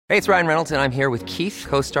Hey, it's Ryan Reynolds, and I'm here with Keith,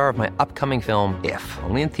 co-star of my upcoming film, If,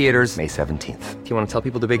 only in theaters May 17th. Do you want to tell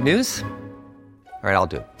people the big news? All right, I'll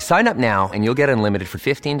do it. Sign up now and you'll get unlimited for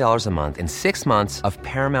 $15 a month and 6 months of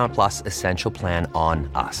Paramount Plus Essential Plan on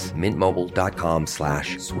us.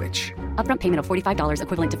 MintMobile.com/switch. Upfront payment of $45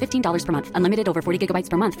 equivalent to $15 per month. Unlimited over 40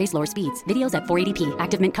 gigabytes per month. Face lower speeds. Videos at 480p.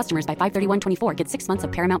 Active Mint customers by 531.24 get 6 months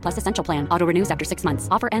of Paramount Plus Essential Plan. Auto renews after 6 months.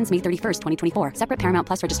 Offer ends May 31st, 2024. Separate Paramount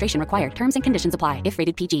Plus registration required. Terms and conditions apply if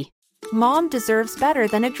rated PG. Mom deserves better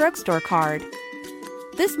than a drugstore card.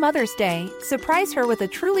 This Mother's Day, surprise her with a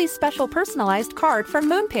truly special personalized card from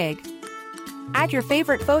Moonpig. Add your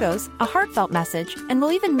favorite photos, a heartfelt message, and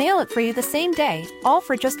we'll even mail it for you the same day, all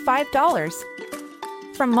for just $5.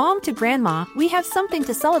 From mom to grandma, we have something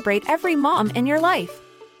to celebrate every mom in your life.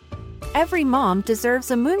 Every mom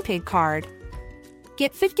deserves a Moonpig card.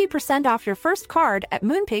 Get 50% off your first card at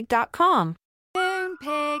Moonpig.com.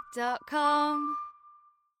 Moonpig.com.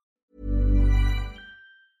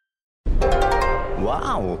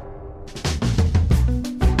 Wow.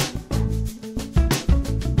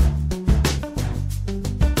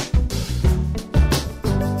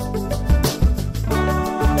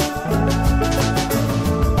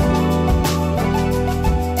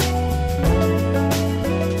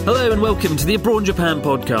 Hello and welcome to the Abroad in Japan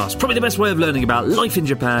podcast, probably the best way of learning about life in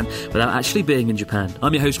Japan without actually being in Japan.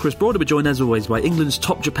 I'm your host Chris Broad, and we're joined as always by England's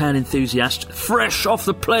top Japan enthusiast, fresh off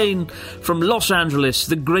the plane from Los Angeles,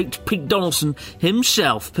 the great Pete Donaldson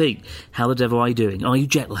himself. Pete, how the devil are you doing? Are you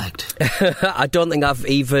jet lagged? I don't think I've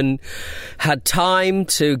even had time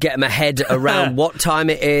to get my head around what time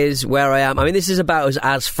it is, where I am. I mean, this is about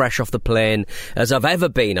as fresh off the plane as I've ever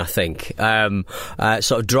been, I think.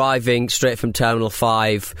 Sort of driving straight from Terminal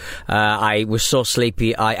 5. I was so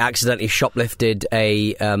sleepy I accidentally shoplifted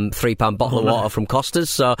a £3 bottle of water from Costa's,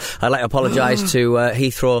 so I'd like to apologise to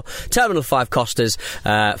Heathrow Terminal 5 Costa's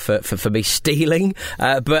for me stealing.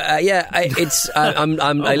 But I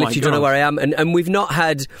literally don't know where I am, and we've not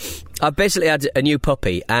had. I've basically had a new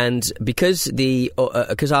puppy, and because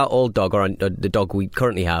our old dog, or the dog we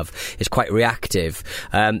currently have, is quite reactive,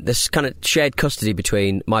 there's kind of shared custody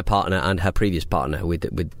between my partner and her previous partner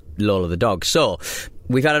with Lola the dog. So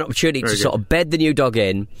we've had an opportunity to sort of bed the new dog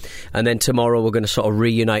in, and then tomorrow we're going to sort of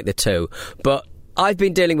reunite the two. But I've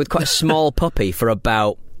been dealing with quite a small puppy for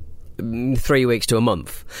about 3 weeks to a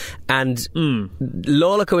month, and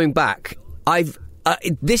Lola coming back,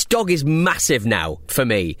 this dog is massive now for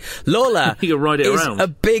me. Lola you can ride it is around. A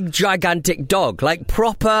big, gigantic dog, like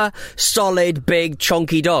proper, solid, big,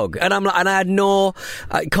 chunky dog. And I had no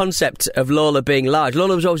concept of Lola being large.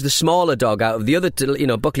 Lola was always the smaller dog out of the other.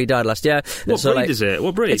 Buckley died last year. What breed is it?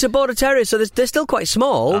 What breed? It's a Border Terrier, so they're still quite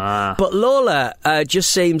small. But Lola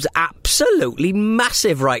just seems absolutely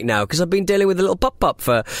massive right now because I've been dealing with a little pup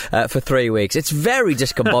for 3 weeks. It's very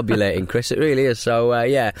discombobulating, Chris. It really is. So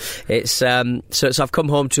it's So I've come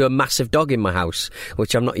home to a massive dog in my house,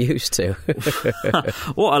 which I'm not used to.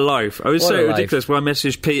 What a life. I was so ridiculous. When I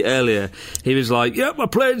messaged Pete earlier, he was like, yep, my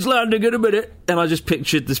plane's landing in a minute. And I just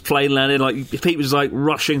pictured this plane landing. Like, Pete was like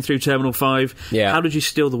rushing through Terminal 5. Yeah. How did you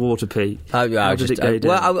steal the water, Pete? How did it go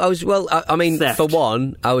down? Theft. For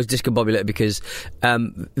one, I was discombobulated because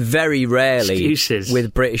very rarely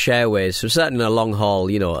with British Airways, so certainly on a long haul,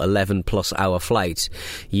 11 plus hour flight,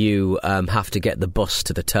 you have to get the bus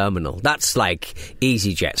to the terminal. That's like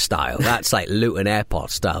EasyJet style. That's like Luton Airport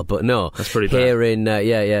style. But no, that's pretty bad. Here in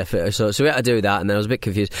so we had to do that, and then I was a bit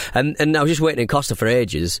confused. And I was just waiting in Costa for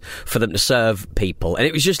ages for them to serve people, and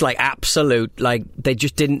it was just like absolute, like they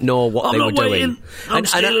just didn't know what they were doing. I'm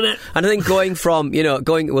stealing it. And I think going from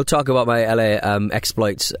we'll talk about my LA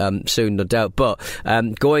exploits soon, no doubt. But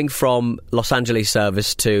going from Los Angeles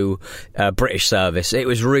service to British service, it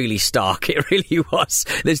was really stark. It really was.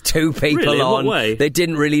 There's two people really? on. What way? They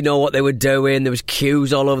didn't really know what they were doing. There was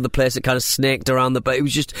queues all over the place that kind of snaked around but it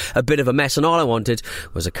was just a bit of a mess, and all I wanted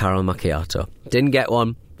was a caramel macchiato. Didn't get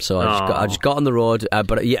one, so I just got on the road,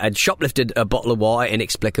 but I'd shoplifted a bottle of water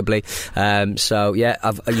inexplicably.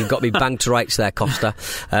 You've got me banged to rights there, Costa,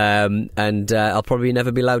 and I'll probably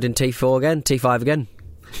never be allowed in T5 again.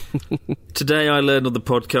 Today I learned on the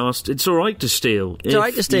podcast it's alright to steal. It's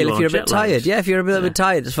alright to steal if you're a bit tired. Yeah, if you're a bit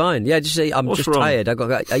tired, it's fine. Yeah, just say I'm just tired.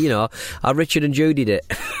 I Richard and Judy'd it.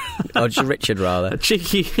 Or just Richard, rather. A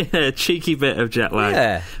cheeky bit of jet lag.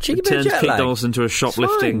 Yeah, cheeky bit of jet Pete lag. Donaldson into a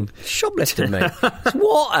shoplifting. Shoplifting, mate. It's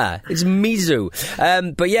water. It's mizu.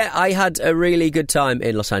 But yeah, I had a really good time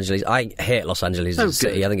in Los Angeles. I hate Los Angeles as a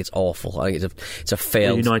city. I think it's awful. I think it's a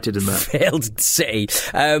failed... We're united in that. Failed city.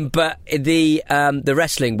 But the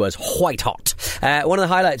wrestling was white hot. One of the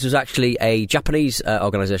highlights was actually a Japanese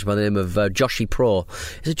organisation by the name of Joshi Pro.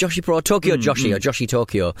 Is it Joshi Pro? Tokyo Joshi or Joshi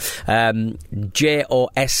Tokyo. Joshi.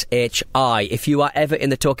 If you are ever in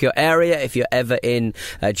the Tokyo area, if you're ever in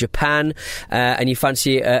Japan and you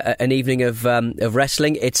fancy an evening of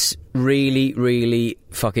wrestling, it's really, really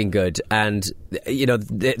fucking good. And you know,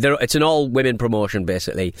 it's an all-women promotion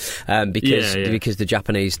basically, because the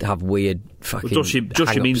Japanese have weird fucking. Well,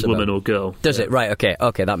 Joshi means woman or girl. Does it? Right. Okay.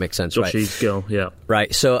 That makes sense. Joshi's girl. Yeah.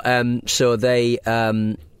 Right. So they.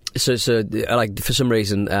 So, like, for some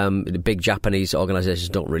reason, the big Japanese organisations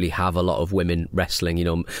don't really have a lot of women wrestling. You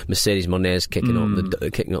know, Mercedes Moné's kicking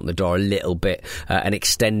up the door a little bit and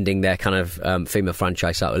extending their kind of female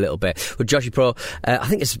franchise out a little bit. With Joshi Pro, I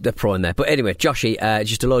think it's the pro in there. But anyway, Joshi,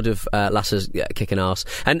 just a load of lasses kicking arse.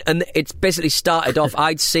 And it's basically started off,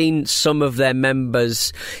 I'd seen some of their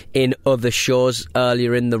members in other shows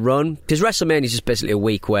earlier in the run. Because WrestleMania is just basically a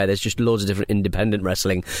week where there's just loads of different independent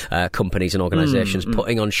wrestling companies and organisations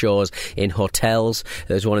putting on shows in hotels.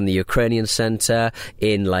 There's one in the Ukrainian Centre,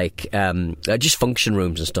 in like just function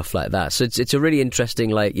rooms and stuff like that. So it's a really interesting,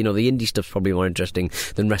 like, you know, the indie stuff's probably more interesting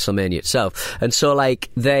than WrestleMania itself. And so like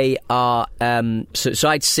they are so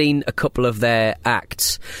I'd seen a couple of their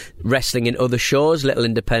acts wrestling in other shows, little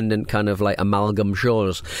independent kind of like amalgam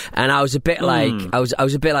shows, and I was a bit like I was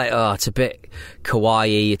a bit like, oh, it's a bit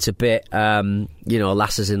kawaii, it's a bit you know,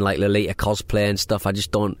 lasses in like Lolita cosplay and stuff. I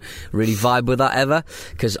just don't really vibe with that ever,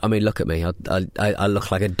 because I mean, look at me, I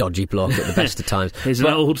look like a dodgy bloke at the best of times. He's an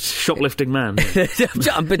old shoplifting man.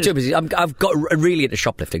 I'm a bit too busy. I've got really into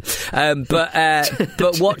shoplifting,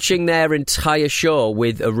 but watching their entire show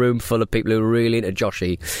with a room full of people who are really into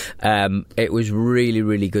Joshi, it was really,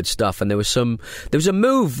 really good stuff. And there was a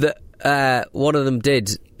move that one of them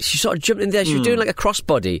did. She sort of jumped in there. She was doing like a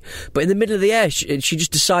crossbody, but in the middle of the air, she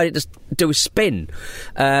just decided to do a spin,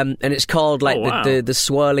 and it's called like the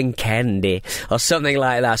swirling candy or something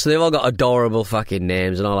like that. So they've all got adorable fucking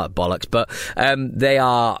names and all that bollocks, but they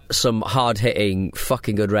are some hard hitting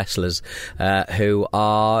fucking good wrestlers who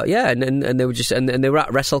are and they were just and they were at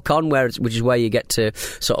WrestleCon, which is where you get to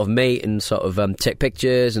sort of meet and sort of take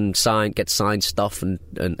pictures and get signed stuff and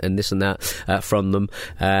this and that from them,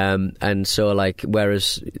 and so like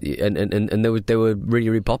whereas. And they were really,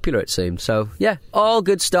 really popular, it seemed. So yeah, all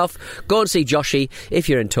good stuff. Go and see Joshi if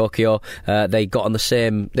you're in Tokyo. They got on the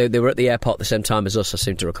same. They were at the airport at the same time as us, I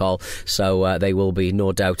seem to recall. So they will be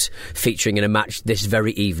no doubt featuring in a match this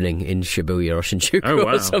very evening in Shibuya or Shinjuku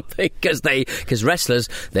or something. Because wrestlers,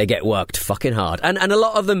 they get worked fucking hard, and a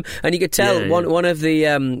lot of them. And you could tell one of the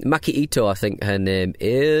Maki Ito, I think her name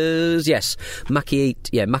is Maki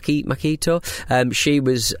Ito. She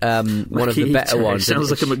was one of the better ones. Sounds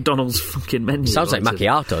like a McDonald's fucking menu. Sounds like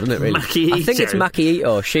macchiato, doesn't it? Really? Macchiato. I think it's Maki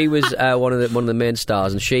Ito. She was one of the main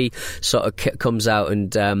stars, and she sort of comes out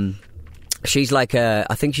and. She's like I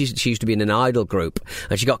think she used to be in an idol group,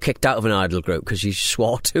 and she got kicked out of an idol group because she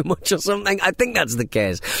swore too much or something. I think that's the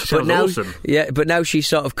case. Sounds awesome. But now she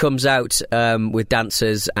sort of comes out with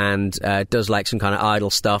dancers and does like some kind of idol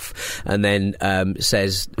stuff, and then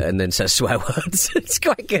says swear words. It's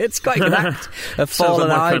quite good. It's quite good act. A fallen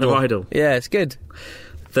like my idol. Kind of idol. Yeah, it's good.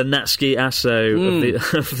 The Natsuki Asso of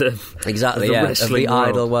the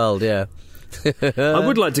idol world. Yeah. I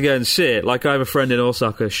would like to go and see it. Like, I have a friend in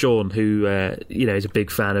Osaka, Sean, who is a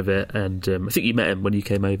big fan of it, and I think you met him when you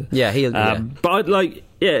came over. Yeah, but I'd like,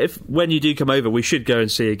 if when you do come over, we should go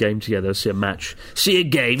and see a game together, see a match, see a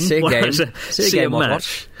game, see a match.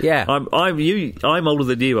 Watch. Yeah, I'm older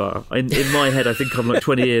than you are. In my head, I think I'm like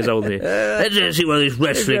 20 years older than you. Let's see one of these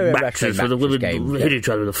wrestling matches where the women hit each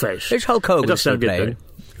other in the face. It's Hulk Hogan. It does sound good, though.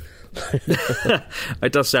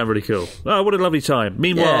 It does sound really cool. Oh, what a lovely time.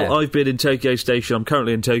 Meanwhile, I've been in Tokyo Station. I'm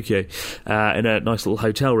currently in Tokyo in a nice little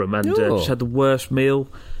hotel room, and just had the worst meal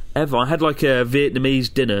ever. I had like a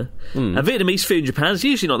Vietnamese dinner. And Vietnamese food in Japan is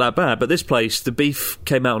usually not that bad, but this place, the beef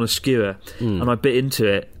came out on a skewer, and I bit into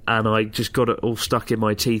it, and I just got it all stuck in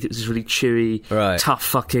my teeth. It was this really chewy, tough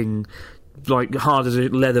fucking, like, hard as a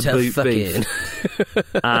leather boot beef.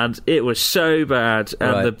 And it was so bad,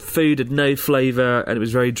 and the food had no flavour, and it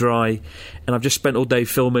was very dry, and I've just spent all day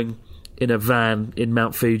filming in a van in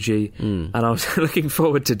Mount Fuji, and I was looking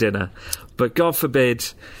forward to dinner, But God forbid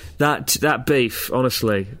that beef,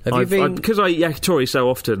 honestly. Because I eat yakitori so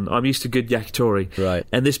often, I'm used to good yakitori. Right.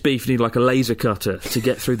 And this beef need like a laser cutter to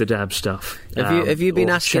get through the damn stuff. Have you been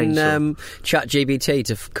asking chainsaw. ChatGPT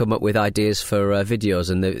to come up with ideas for videos,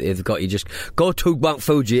 and they've got you just go to Mount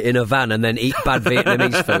Fuji in a van and then eat bad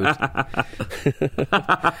Vietnamese food?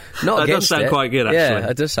 That does sound quite good, actually. Yeah,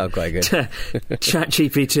 it does sound quite good.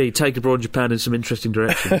 ChatGPT, take abroad Japan in some interesting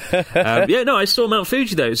direction. I saw Mount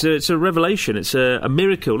Fuji, though. It's a revelation. It's a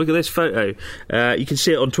miracle. Look at this photo. You can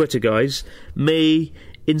see it on Twitter, guys. Me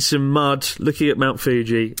in some mud looking at Mount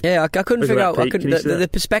Fuji. Yeah, I couldn't figure out. The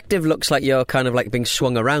that? perspective looks like you're kind of like being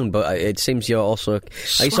swung around, but it seems you're also.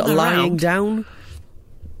 Are you sort of lying down?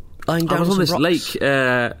 I was on this rocks?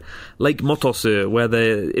 Lake Motosu, where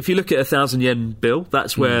if you look at a 1,000 yen bill,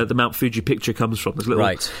 that's where the Mount Fuji picture comes from. There's a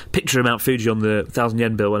little picture of Mount Fuji on the 1,000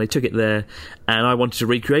 yen bill, and they took it there, and I wanted to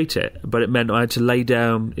recreate it, but it meant I had to lay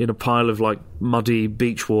down in a pile of like muddy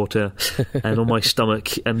beach water and on my stomach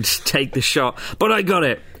and take the shot. But I got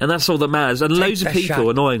it, and that's all that matters. And loads of people,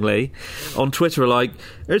 annoyingly, on Twitter are like,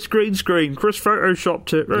 "It's green screen, Chris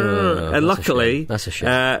photoshopped it," and luckily, that's a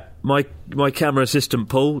shame. My camera assistant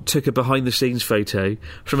Paul took a behind the scenes photo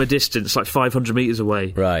from a distance like 500 metres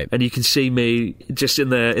away, right? And you can see me just in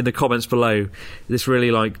the comments below, this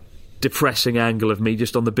really like depressing angle of me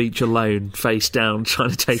just on the beach alone, face down, trying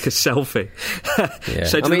to take a selfie. Yeah.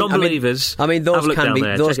 So to the non-believers,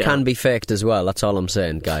 those can be faked as well. That's all I'm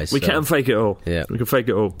saying, guys. We can fake it all. Yeah, we can fake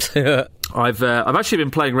it all. I've actually been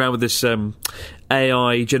playing around with this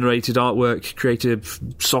AI generated artwork creative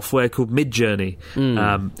software called Midjourney,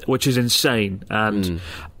 which is insane. And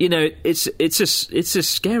it's a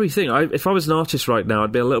scary thing. If I was an artist right now,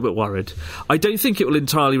 I'd be a little bit worried. I don't think it will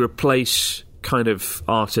entirely replace kind of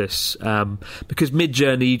artists, because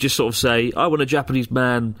Midjourney, you just sort of say, I want a Japanese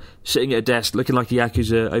man sitting at a desk looking like a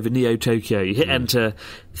Yakuza over Neo Tokyo. You hit enter,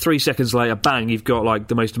 3 seconds later, bang, you've got like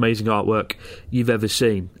the most amazing artwork you've ever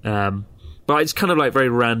seen. But it's kind of like very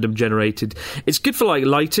random generated. It's good for like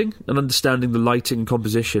lighting and understanding the lighting and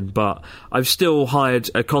composition, but I've still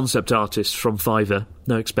hired a concept artist from Fiverr,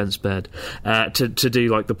 no expense spared, to do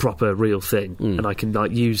like the proper real thing, and I can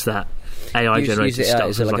like use that AI generated stuff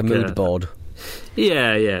as like a mood board.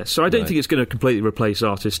 Yeah. So I don't think it's going to completely replace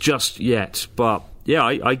artists just yet, but yeah,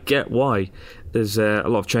 I get why. There's a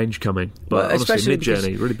lot of change coming, but honestly,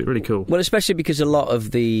 Midjourney, really cool. Well, especially because a lot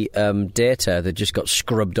of the data that just got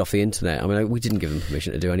scrubbed off the internet. I mean, we didn't give them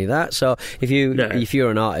permission to do any of that. So if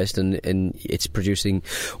you're an artist and it's producing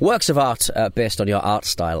works of art based on your art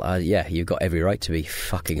style, you've got every right to be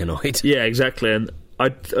fucking annoyed. Yeah, exactly, and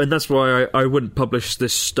that's why I wouldn't publish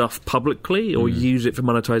this stuff publicly or use it for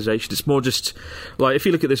monetization. It's more just like, if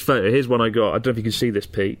you look at this photo, here's one I got. I don't know if you can see this,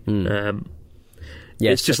 Pete.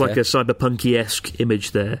 Yes, it's just like a cyberpunk-esque image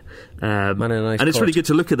there. And it's really good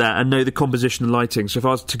to look at that and know the composition and lighting. So if I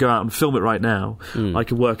was to go out and film it right now, I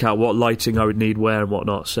could work out what lighting I would need where and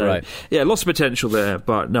whatnot. So, yeah, lots of potential there.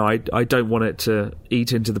 But no, I don't want it to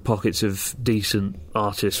eat into the pockets of decent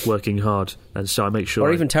artists working hard. And so I make sure...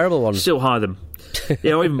 Or even terrible ones. Still hire them.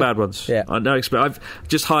 Yeah, or even bad ones. Yeah. I've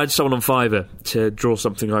just hired someone on Fiverr to draw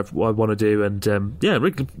something I want to do, and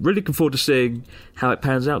really looking forward to seeing how it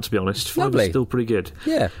pans out, to be honest. Fiverr's still pretty good.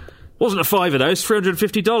 Yeah. Wasn't a $5 though, it's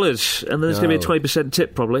 $350, and then there's going to be a 20%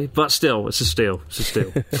 tip probably, but still, it's a steal.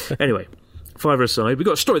 Anyway, Fiverr aside, we've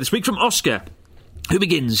got a story this week from Oscar, who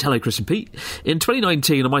begins, hello Chris and Pete, in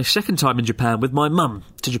 2019 on my second time in Japan with my mum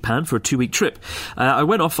to Japan for a 2-week trip. I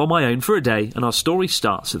went off on my own for a day, and our story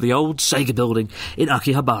starts at the old Sega building in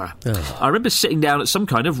Akihabara. I remember sitting down at some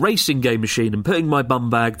kind of racing game machine and putting my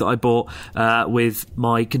bum bag that I bought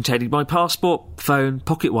containing my passport, phone,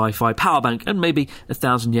 pocket Wi-Fi, power bank and maybe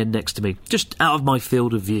 1,000 yen next to me, just out of my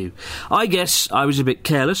field of view. I guess I was a bit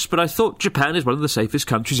careless, but I thought Japan is one of the safest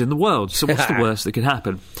countries in the world, so what's the worst that could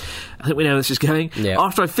happen? I think we know where this is going. Yeah.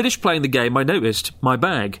 After I finished playing the game, I noticed my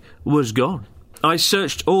bag was gone. I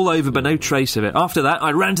searched all over, but no trace of it. After that,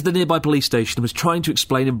 I ran to the nearby police station and was trying to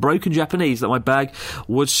explain in broken Japanese that my bag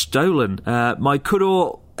was stolen. My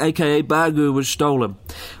kuro, a.k.a. bagu, was stolen.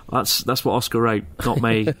 That's what Oscar wrote, not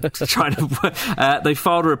me. They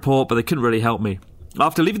filed a report, but they couldn't really help me.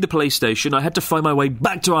 After leaving the police station, I had to find my way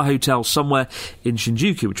back to our hotel somewhere in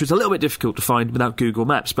Shinjuku, which was a little bit difficult to find without Google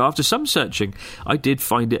Maps, but after some searching, I did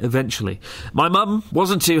find it eventually. My mum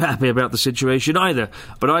wasn't too happy about the situation either,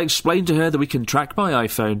 but I explained to her that we can track my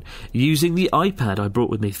iPhone using the iPad I brought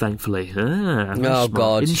with me, thankfully. Oh,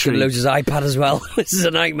 God, he's going to lose his iPad as well. This is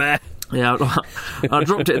a nightmare. Yeah, I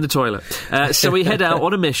dropped it in the toilet. So we head out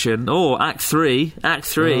on a mission. Act 3. Act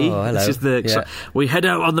 3. Oh, hello. This is the. We head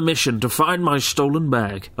out on the mission to find my stolen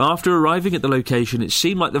bag. After arriving at the location, it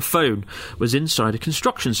seemed like the phone was inside a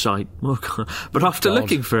construction site. But after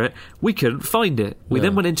looking for it, we couldn't find it. We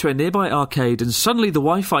then went into a nearby arcade, and suddenly the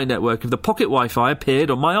Wi-Fi network of the pocket Wi-Fi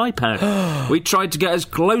appeared on my iPad. We tried to get as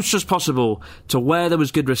close as possible to where there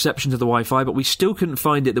was good reception to the Wi-Fi, but we still couldn't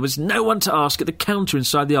find it. There was no one to ask at the counter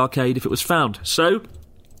inside the arcade if it was found. So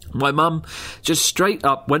my mum just straight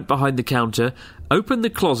up went behind the counter, opened the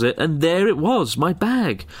closet, and there it was, my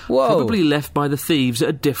bag. Whoa. Probably left by the thieves at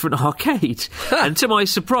a different arcade. And to my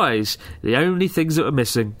surprise, the only things that were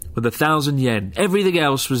missing were the 1,000 yen. Everything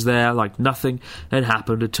else was there, like nothing had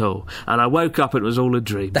happened at all. And I woke up and it was all a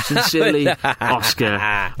dream. Sincerely,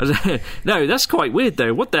 Oscar. No, that's quite weird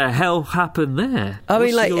though. What the hell happened there?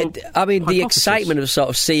 The excitement of sort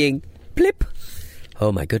of seeing blip.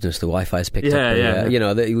 Oh my goodness, the Wi-Fi's picked up.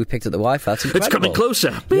 We picked up the Wi-Fi. That's incredible. It's coming closer.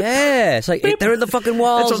 Beep. Yeah, it's like they're in the fucking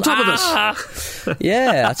walls. It's on top of us.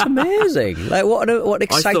 Yeah, that's amazing. Like what an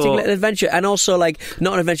exciting little adventure, and also like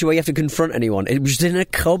not an adventure where you have to confront anyone. It was in a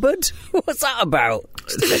cupboard. What's that about?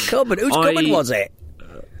 It's in a cupboard. Whose cupboard was it?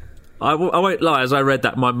 I won't lie, as I read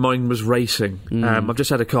that, my mind was racing. I've just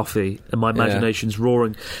had a coffee, and my imagination's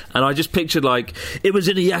roaring. And I just pictured, like, it was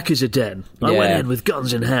in a Yakuza den. I went in with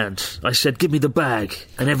guns in hand. I said, give me the bag,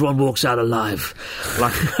 and everyone walks out alive.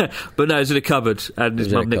 But no, it was in a cupboard, and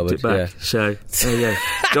his mum nicked it back. Yeah. So, there you go.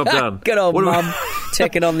 Job done. Good old mum,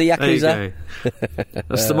 taking on the Yakuza. There you go.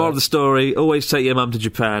 That's the moral of the story. Always take your mum to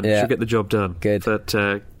Japan. She'll get the job done. Good. But,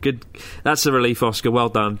 good. That's a relief, Oscar. Well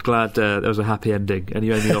done. Glad there was a happy ending, and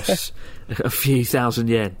you only lost a few thousand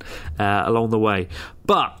yen along the way.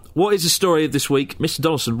 But what is the story of this week? Mr.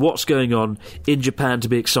 Donaldson, what's going on in Japan to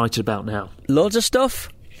be excited about now? Loads of stuff.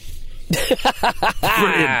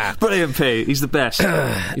 Brilliant, P. He's the best.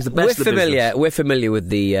 He's the best. We're familiar with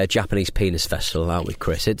the Japanese Penis Festival, aren't we,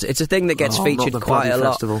 Chris? It's a thing that gets featured quite a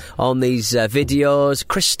lot on these videos.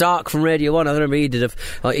 Chris Stark from Radio 1, I don't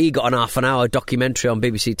know, he got an half-an-hour documentary on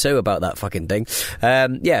BBC Two about that fucking thing.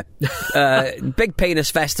 Big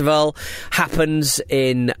Penis Festival happens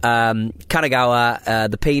in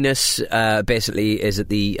Kanagawa. The penis basically is at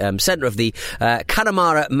the centre of the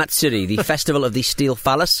Kanamara Matsuri, the Festival of the Steel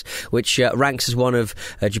Phallus, which ranks as one of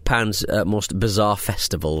Japan's most bizarre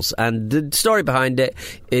festivals. And the story behind it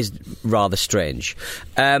is rather strange.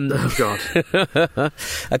 Oh, God.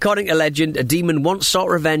 According to legend, a demon once sought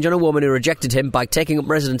revenge on a woman who rejected him by taking up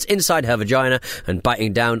residence inside her vagina and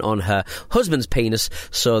biting down on her husband's penis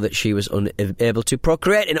so that she was unable to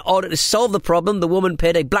procreate. In order to solve the problem, the woman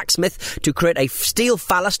paid a blacksmith to create a steel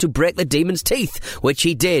phallus to break the demon's teeth, which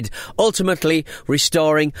he did, ultimately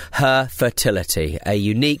restoring her fertility. A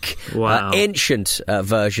unique, ancient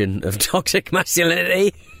version of toxic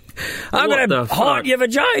masculinity. I'm going to haunt your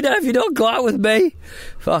vagina if you don't go out with me.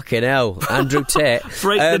 Fucking hell, Andrew Tate.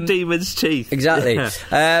 Break the demon's teeth. Exactly.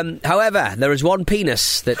 Yeah. However, there is one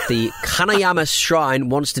penis that the Kanayama Shrine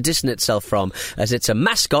wants to distance itself from, as it's a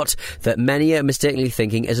mascot that many are mistakenly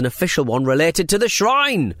thinking is an official one related to the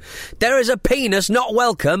shrine. There is a penis not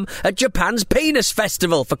welcome at Japan's Penis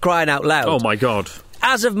Festival, for crying out loud. Oh my God.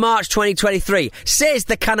 As of March 2023, says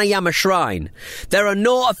the Kanayama Shrine, there are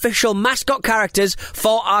no official mascot characters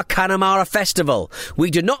for our Kanamara festival. We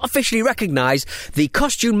do not officially recognise the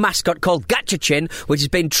costume mascot called Gachachin, which has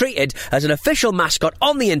been treated as an official mascot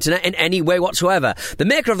on the internet in any way whatsoever. The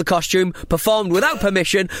maker of the costume performed without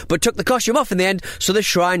permission, but took the costume off in the end, so the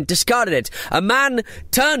shrine discarded it. A man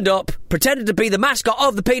turned up, pretended to be the mascot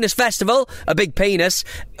of the Penis Festival, a big penis,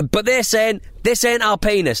 but they're saying, this ain't our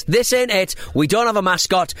penis. This ain't it. We don't have a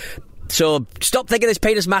mascot. So stop thinking this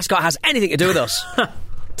penis mascot has anything to do with us.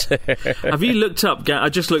 Have you looked up... I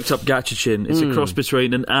just looked up Gachachin. It's a cross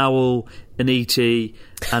between an owl, an E.T.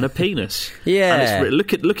 and a penis. Yeah. And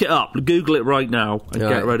look it up. Google it right now and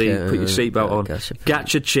get ready. Put your seatbelt on. Gachachin.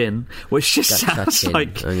 Gachachin, which just sounds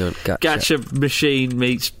like gacha machine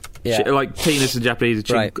meets... like penis in Japanese,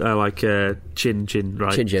 chin, right. Chin,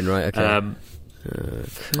 right? Chin, right, okay.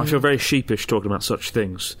 I feel very sheepish talking about such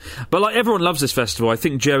things. But like everyone loves this festival. I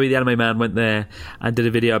think Joey the Anime Man went there and did a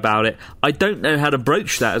video about it. I don't know how to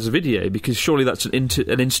broach that as a video, because surely that's an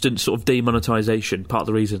instant sort of demonetisation, part of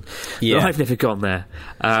the reason. Yeah. But I've never gone there.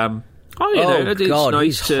 God,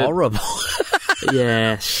 nice he's horrible.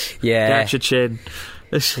 Yes. Yeah. Gachachin.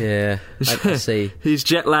 Yeah, I see. He's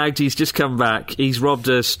jet lagged, he's just come back, he's robbed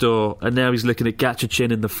a store, and now he's looking at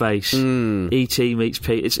Gachachin in the face. E.T. meets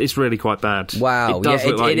Pete. It's really quite bad. Wow,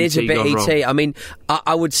 it is a bit E.T. I mean,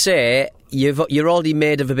 I would say you're already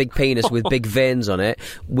made of a big penis with big veins on it.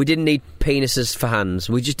 We didn't need penises for hands.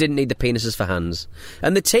 We just didn't need the penises for hands.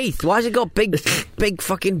 And the teeth. Why has it got big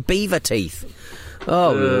fucking beaver teeth?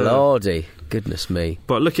 Oh, lordy. Goodness me.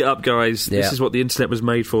 But look it up, guys. Yeah. This is what the internet was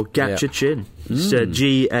made for. Gaczachin. It's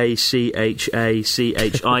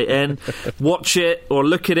Gaczachin. Watch it or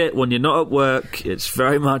look at it when you're not at work. It's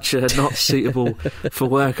very much a not suitable for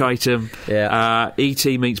work item. Yeah.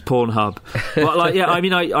 E.T. meets Pornhub. But,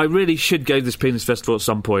 I really should go to this penis festival at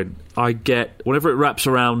some point. I get, whenever it wraps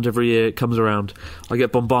around every year, it comes around, I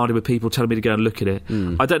get bombarded with people telling me to go and look at it.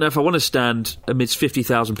 I don't know if I want to stand amidst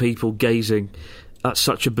 50,000 people gazing at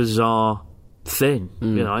such a bizarre thing.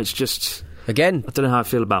 It's just, again, I don't know how I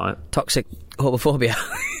feel about it. Toxic homophobia.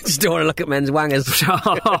 Just don't want to look at men's wangers.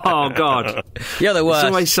 Oh God, you're the worst.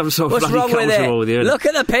 There's always some sort of What's wrong with it? with you. Look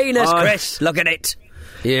at the penis, Chris. Look at it.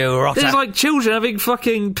 You rotter. This is like children having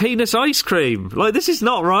fucking penis ice cream. Like, this is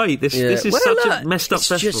not right. This is such a messed up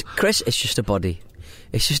festival. Chris, it's just a body.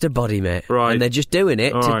 It's just a body, mate. Right. And they're just doing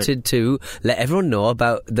it right. to let everyone know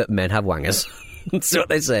about that men have wangers. That's what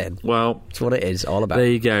they're saying. Well, that's what it is all about. There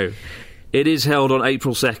you go. It is held on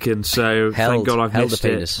April 2nd, so thank God I've missed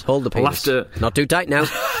it. Hold the penis. Not too tight now.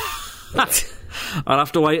 I'll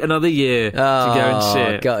have to wait another year to go and see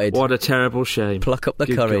it. Gutted. What a terrible shame. Pluck up the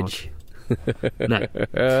courage. No.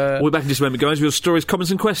 We'll be back in just a moment, guys, with your stories,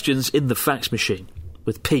 comments and questions in the fax machine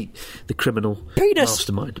with Pete, the criminal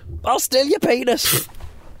mastermind. I'll steal your penis.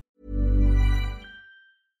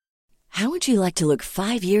 How would you like to look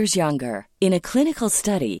 5 years younger? In a clinical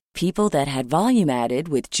study, people that had volume added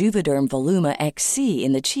with Juvederm Voluma XC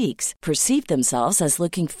in the cheeks perceived themselves as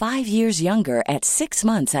looking 5 years younger at 6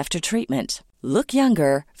 months after treatment. Look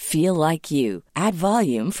younger, feel like you. Add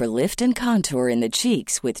volume for lift and contour in the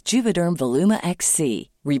cheeks with Juvederm Voluma XC.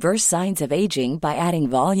 Reverse signs of aging by adding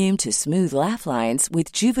volume to smooth laugh lines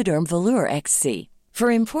with Juvederm Volure XC. For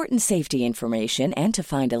important safety information and to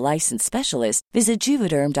find a licensed specialist, visit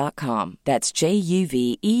Juvederm.com. That's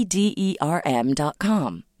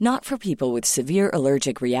JUVEDERM.com. Not for people with severe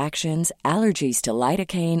allergic reactions, allergies to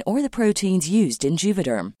lidocaine, or the proteins used in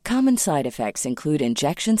Juvederm. Common side effects include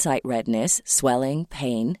injection site redness, swelling,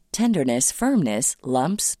 pain, tenderness, firmness,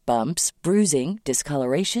 lumps, bumps, bruising,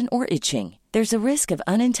 discoloration, or itching. There's a risk of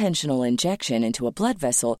unintentional injection into a blood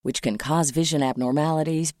vessel, which can cause vision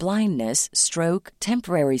abnormalities, blindness, stroke,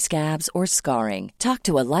 temporary scabs, or scarring. Talk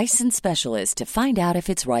to a licensed specialist to find out if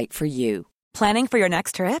it's right for you. Planning for your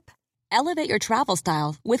next trip? Elevate your travel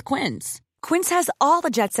style with Quince. Quince has all the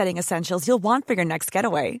jet-setting essentials you'll want for your next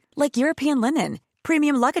getaway, like European linen,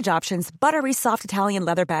 premium luggage options, buttery soft Italian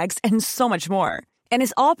leather bags, and so much more. And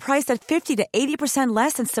is all priced at 50 to 80%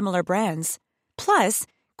 less than similar brands. Plus,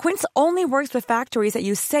 Quince only works with factories that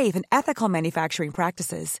use safe and ethical manufacturing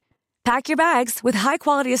practices. Pack your bags with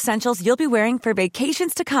high-quality essentials you'll be wearing for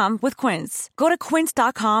vacations to come with Quince. Go to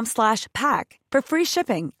quince.com/pack for free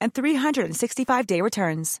shipping and 365-day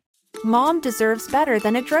returns. Mom deserves better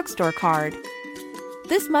than a drugstore card.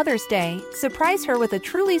 This Mother's Day, surprise her with a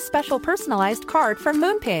truly special personalized card from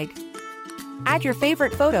Moonpig. Add your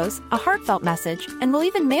favorite photos, a heartfelt message, and we'll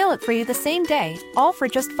even mail it for you the same day, all for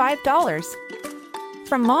just $5.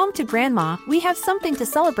 From mom to grandma, we have something to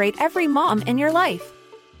celebrate every mom in your life.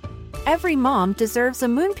 Every mom deserves a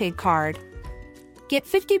Moonpig card. Get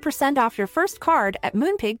 50% off your first card at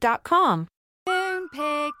Moonpig.com.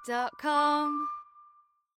 Moonpig.com.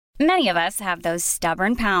 Many of us have those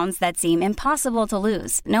stubborn pounds that seem impossible to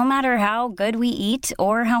lose, no matter how good we eat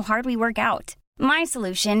or how hard we work out. My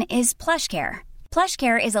solution is PlushCare.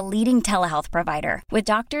 PlushCare is a leading telehealth provider with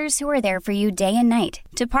doctors who are there for you day and night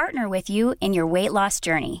to partner with you in your weight loss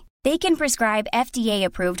journey. They can prescribe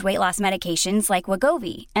FDA-approved weight loss medications like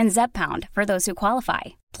Wegovy and Zepbound for those who qualify.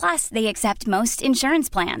 Plus, they accept most insurance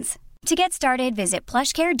plans. To get started, visit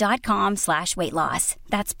plushcare.com/weightloss.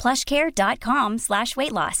 That's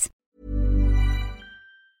plushcare.com/weightloss.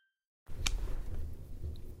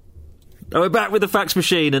 Now we're back with the fax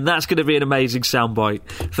machine, and that's going to be an amazing soundbite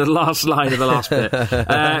for the last line of the last bit.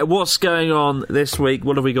 What's going on this week?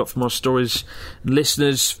 What have we got from our stories?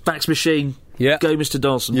 Listeners, fax machine. Yeah. Go, Mr.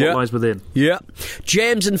 Dawson. Yeah. What lies within? Yeah.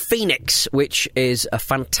 James and Phoenix, which is a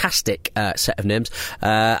fantastic set of names.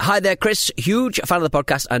 Hi there, Chris. Huge fan of the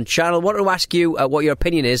podcast and channel. Wanted to ask you what your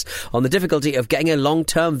opinion is on the difficulty of getting a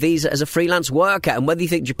long-term visa as a freelance worker, and whether you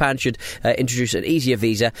think Japan should introduce an easier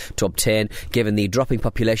visa to obtain, given the dropping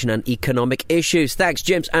population and economic issues. Thanks,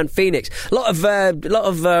 James and Phoenix. A lot of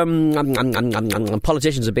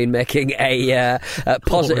politicians have been making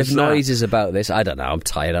positive noises about this. I don't know. I'm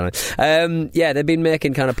tired, aren't I? they've been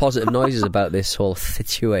making kind of positive noises about this whole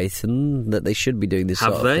situation, that they should be doing this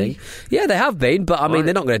sort of thing. Yeah, they have been, but I mean,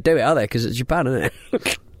 they're not going to do it, are they? Because it's Japan, isn't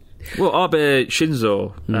it? Well, Abe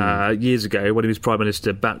Shinzo, years ago, when he was Prime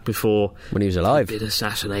Minister, back before... When he was alive. He'd been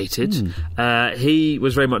assassinated. He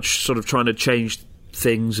was very much sort of trying to change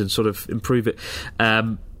things and sort of improve it.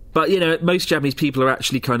 But, you know, most Japanese people are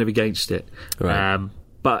actually kind of against it. Right.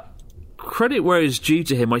 But credit where is due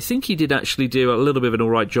to him. I think he did actually do a little bit of an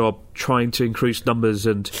all right job trying to increase numbers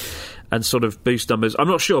and sort of boost numbers. I'm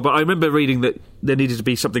not sure, but I remember reading that there needed to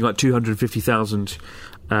be something like 250,000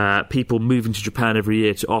 people moving to Japan every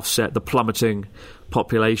year to offset the plummeting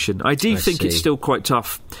population. I think it's still quite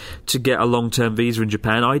tough to get a long-term visa in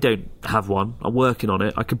Japan. I don't have one. I'm working on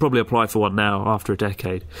it. I could probably apply for one now after a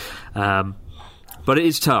decade. But it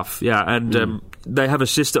is tough, yeah. And they have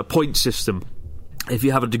a point system. If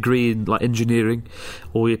you have a degree in like engineering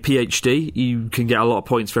or your PhD, you can get a lot of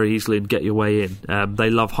points very easily and get your way in.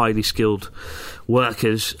 They love highly skilled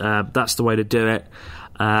workers. That's the way to do it.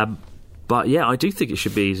 But yeah, I do think it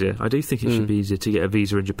should be easier. I do think it should be easier to get a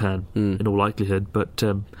visa in Japan, in all likelihood. But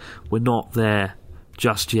we're not there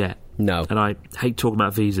just yet. No. And I hate talking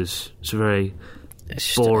about visas. It's a very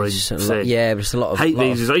boring thing. But it's a lot of... hate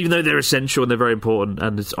visas, even though they're essential and they're very important,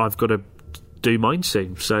 and I've got to do mine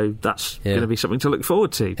soon, so that's going to be something to look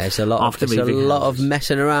forward to. It's a lot of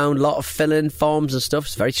messing around, a lot of filling forms and stuff.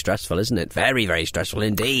 It's very stressful, isn't it? Very, very stressful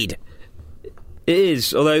indeed. It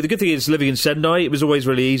is, although the good thing is living in Sendai, it was always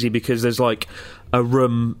really easy because there's like a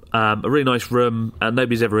room, a really nice room, and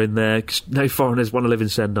nobody's ever in there because no foreigners want to live in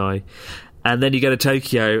Sendai. And then you go to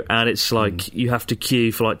Tokyo and it's like you have to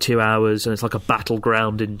queue for like 2 hours, and it's like a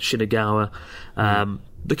battleground in Shinagawa.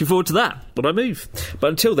 Looking forward to that when I move.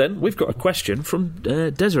 But until then, we've got a question from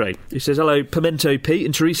Desiree, who says, hello, Pimento Pete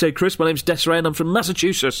and Chorizo Chris. My name's Desiree and I'm from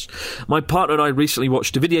Massachusetts. My partner and I recently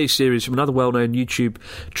watched a video series from another well-known YouTube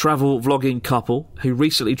travel vlogging couple who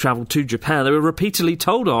recently travelled to Japan. They were repeatedly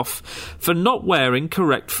told off for not wearing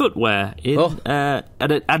correct footwear at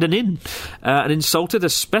an inn and insulted a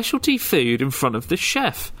specialty food in front of the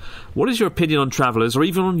chef. What is your opinion on travellers or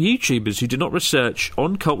even on YouTubers who do not research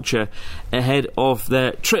on culture ahead of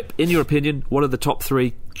their trip? In your opinion, what are the top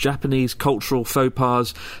 3 Japanese cultural faux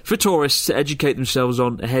pas for tourists to educate themselves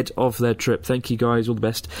on ahead of their trip? Thank you, guys. All the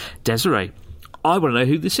best. Desiree, I want to know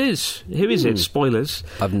who this is. Who is it? Spoilers.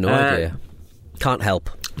 I have no idea. Can't help.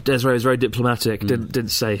 Desiree is very diplomatic. Didn't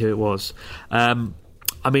say who it was. I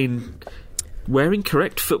mean, wearing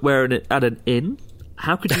correct footwear at an inn?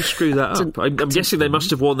 How could you screw that up? I'm guessing they must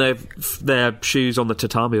have worn their shoes on the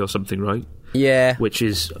tatami or something, right? Yeah. Which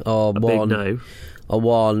is a big no. Or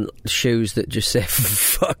worn shoes that just say,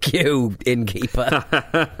 fuck you, innkeeper.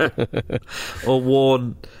 Or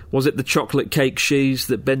worn, was it the chocolate cake shoes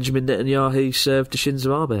that Benjamin Netanyahu served to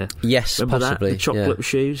Shinzo Abe? Yes, remember possibly. That? The chocolate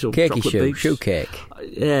shoes or cakey chocolate boots? Shoe cake.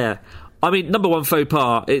 Yeah. I mean, number one faux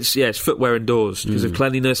pas, it's footwear indoors because of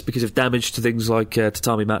cleanliness, because of damage to things like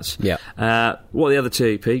tatami mats. Yeah. What are the other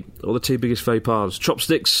two, Pete? Or the two biggest faux pas?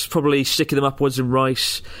 Chopsticks, probably sticking them upwards in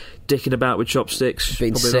rice, dicking about with chopsticks.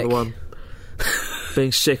 Being probably sick. Another one.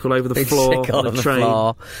 Being sick all over the floor on a train.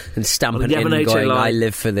 Floor and stamping in and going, I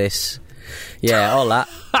live for this. Yeah, all that.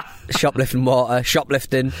 Shoplifting water,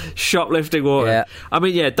 shoplifting water. Yeah. I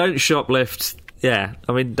mean, don't shoplift. Yeah,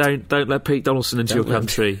 I mean, don't let Pete Donaldson into your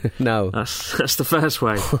country. No, that's the first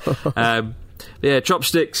way.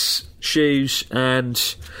 Chopsticks, shoes,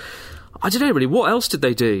 and I don't know really. What else did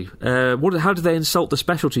they do? How did they insult the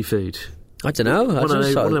specialty food? I don't know. I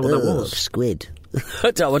don't know what that was. Squid.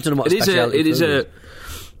 I don't know what specialty food is.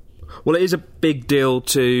 Well, it is a big deal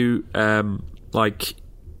to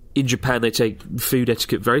in Japan they take food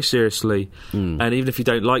etiquette very seriously, and even if you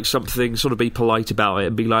don't like something, sort of be polite about it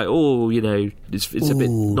and be like, it's a bit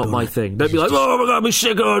not my thing. Don't be like, oh my god, I'm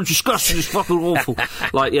sick, it's disgusting, it's fucking awful.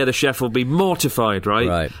 The chef will be mortified,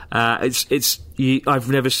 right? I've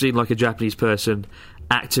never seen like a Japanese person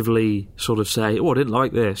actively sort of say, I didn't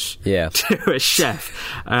like this to a chef.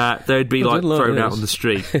 They'd be like thrown out on the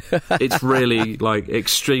street. It's really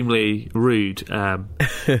extremely rude.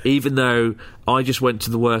 Even though I just went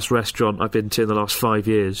to the worst restaurant I've been to in the last 5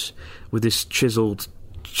 years with this chiseled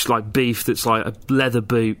beef that's like a leather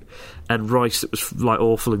boot and rice that was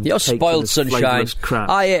awful and you're spoiled, sunshine. Crap.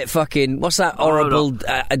 I ate fucking what's that horrible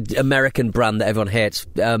American brand that everyone hates?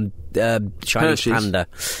 Chinese Hershey's. Panda.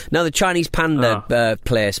 No, the Chinese Panda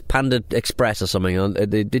place, Panda Express or something.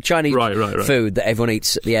 The Chinese Right. food that everyone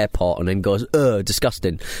eats at the airport and then goes, ugh,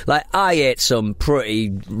 disgusting. Like, I ate some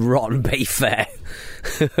pretty rotten beef there.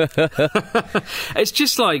 It's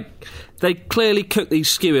just like they clearly cook these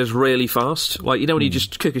skewers really fast. Like, you know when you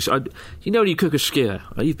just cook when you cook a skewer.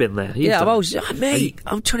 Oh, you've been there.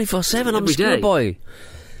 I'm 24/7. I'm a Every skewer day. boy.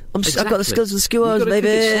 I've got the skills of the skewers, You've got to baby.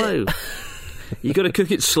 cook it slow. You've got to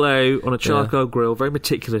cook it slow on a charcoal grill, very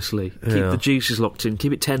meticulously. Keep the juices locked in,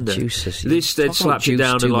 keep it tender. Juices. This then slaps you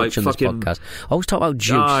down and like fucking. I always talk about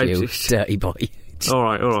juice, you dirty boy. All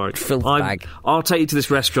right. Filth bag. I'll take you to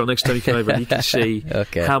this restaurant next time you come over and you can see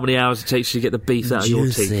how many hours it takes you to get the beef out of your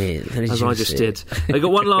teeth. As I just did. I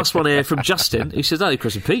got one last one here from Justin, who says, "Hello,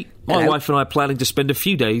 Chris and Pete. My wife and I are planning to spend a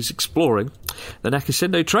few days exploring the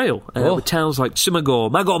Nakasendo Trail with towns like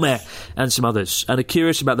Tsumagore, Magome and some others, and are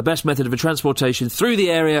curious about the best method of transportation through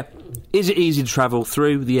the area. Is it easy to travel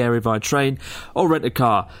through the area via train or rent a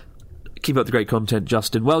car?" Keep up the great content,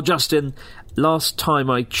 Justin. Well, Justin, last time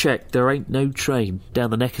I checked, there ain't no train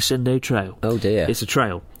down the Nakasendo Trail. Oh, dear. It's a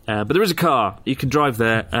trail. But there is a car. You can drive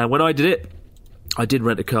there. When I did it, I did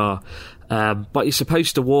rent a car. But you're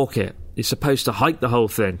supposed to walk it. You're supposed to hike the whole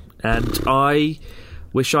thing. And I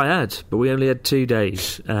wish I had, but we only had 2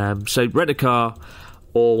 days. So rent a car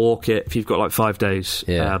or walk it if you've got like 5 days.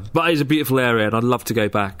 Yeah. But it's a beautiful area and I'd love to go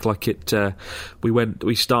back. Like it,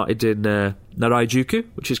 we started in Narayajuku,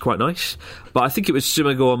 which is quite nice. But I think it was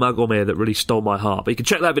Tsumagore Magome that really stole my heart. But you can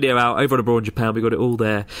check that video out over on Abroad in Japan. We got it all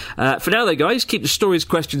there. For now, though, guys, keep the stories,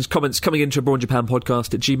 questions, comments coming into Abroad in Japan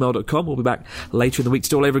podcast at gmail.com. We'll be back later in the week to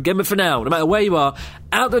do all over again. But for now, no matter where you are,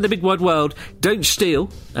 out there in the big wide world, don't steal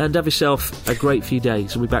and have yourself a great few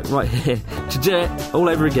days. We'll be back right here to do it all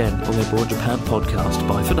over again on the Abroad in Japan podcast.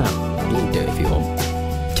 Bye for now. You can do it if you want.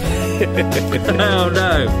 Oh,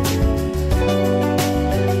 no.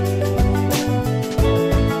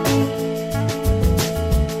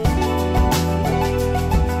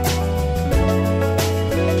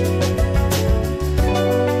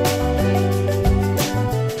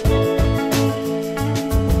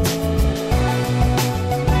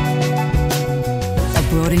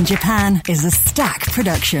 Abroad in Japan is a Stack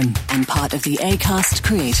production and part of the Acast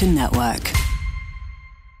Creator Network.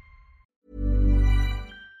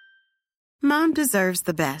 Mom deserves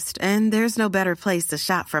the best, and there's no better place to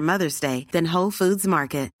shop for Mother's Day than Whole Foods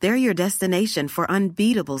Market. They're your destination for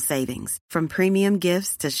unbeatable savings, from premium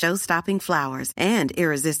gifts to show-stopping flowers and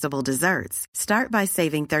irresistible desserts. Start by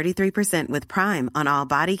saving 33% with Prime on all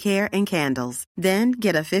body care and candles. Then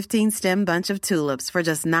get a 15-stem bunch of tulips for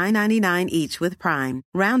just $9.99 each with Prime.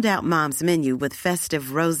 Round out Mom's menu with festive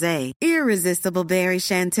rosé, irresistible berry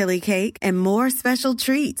chantilly cake, and more special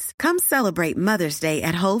treats. Come celebrate Mother's Day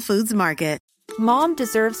at Whole Foods Market. Mom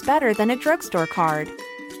deserves better than a drugstore card.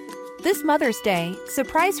 This Mother's Day,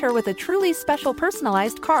 surprise her with a truly special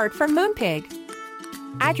personalized card from Moonpig.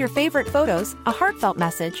 Add your favorite photos, a heartfelt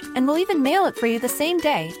message, and we'll even mail it for you the same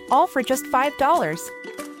day, all for just $5.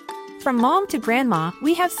 From mom to grandma,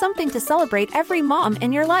 we have something to celebrate every mom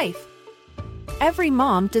in your life. Every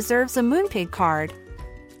mom deserves a Moonpig card.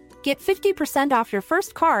 Get 50% off your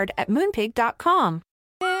first card at moonpig.com.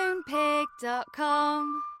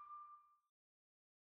 Moonpig.com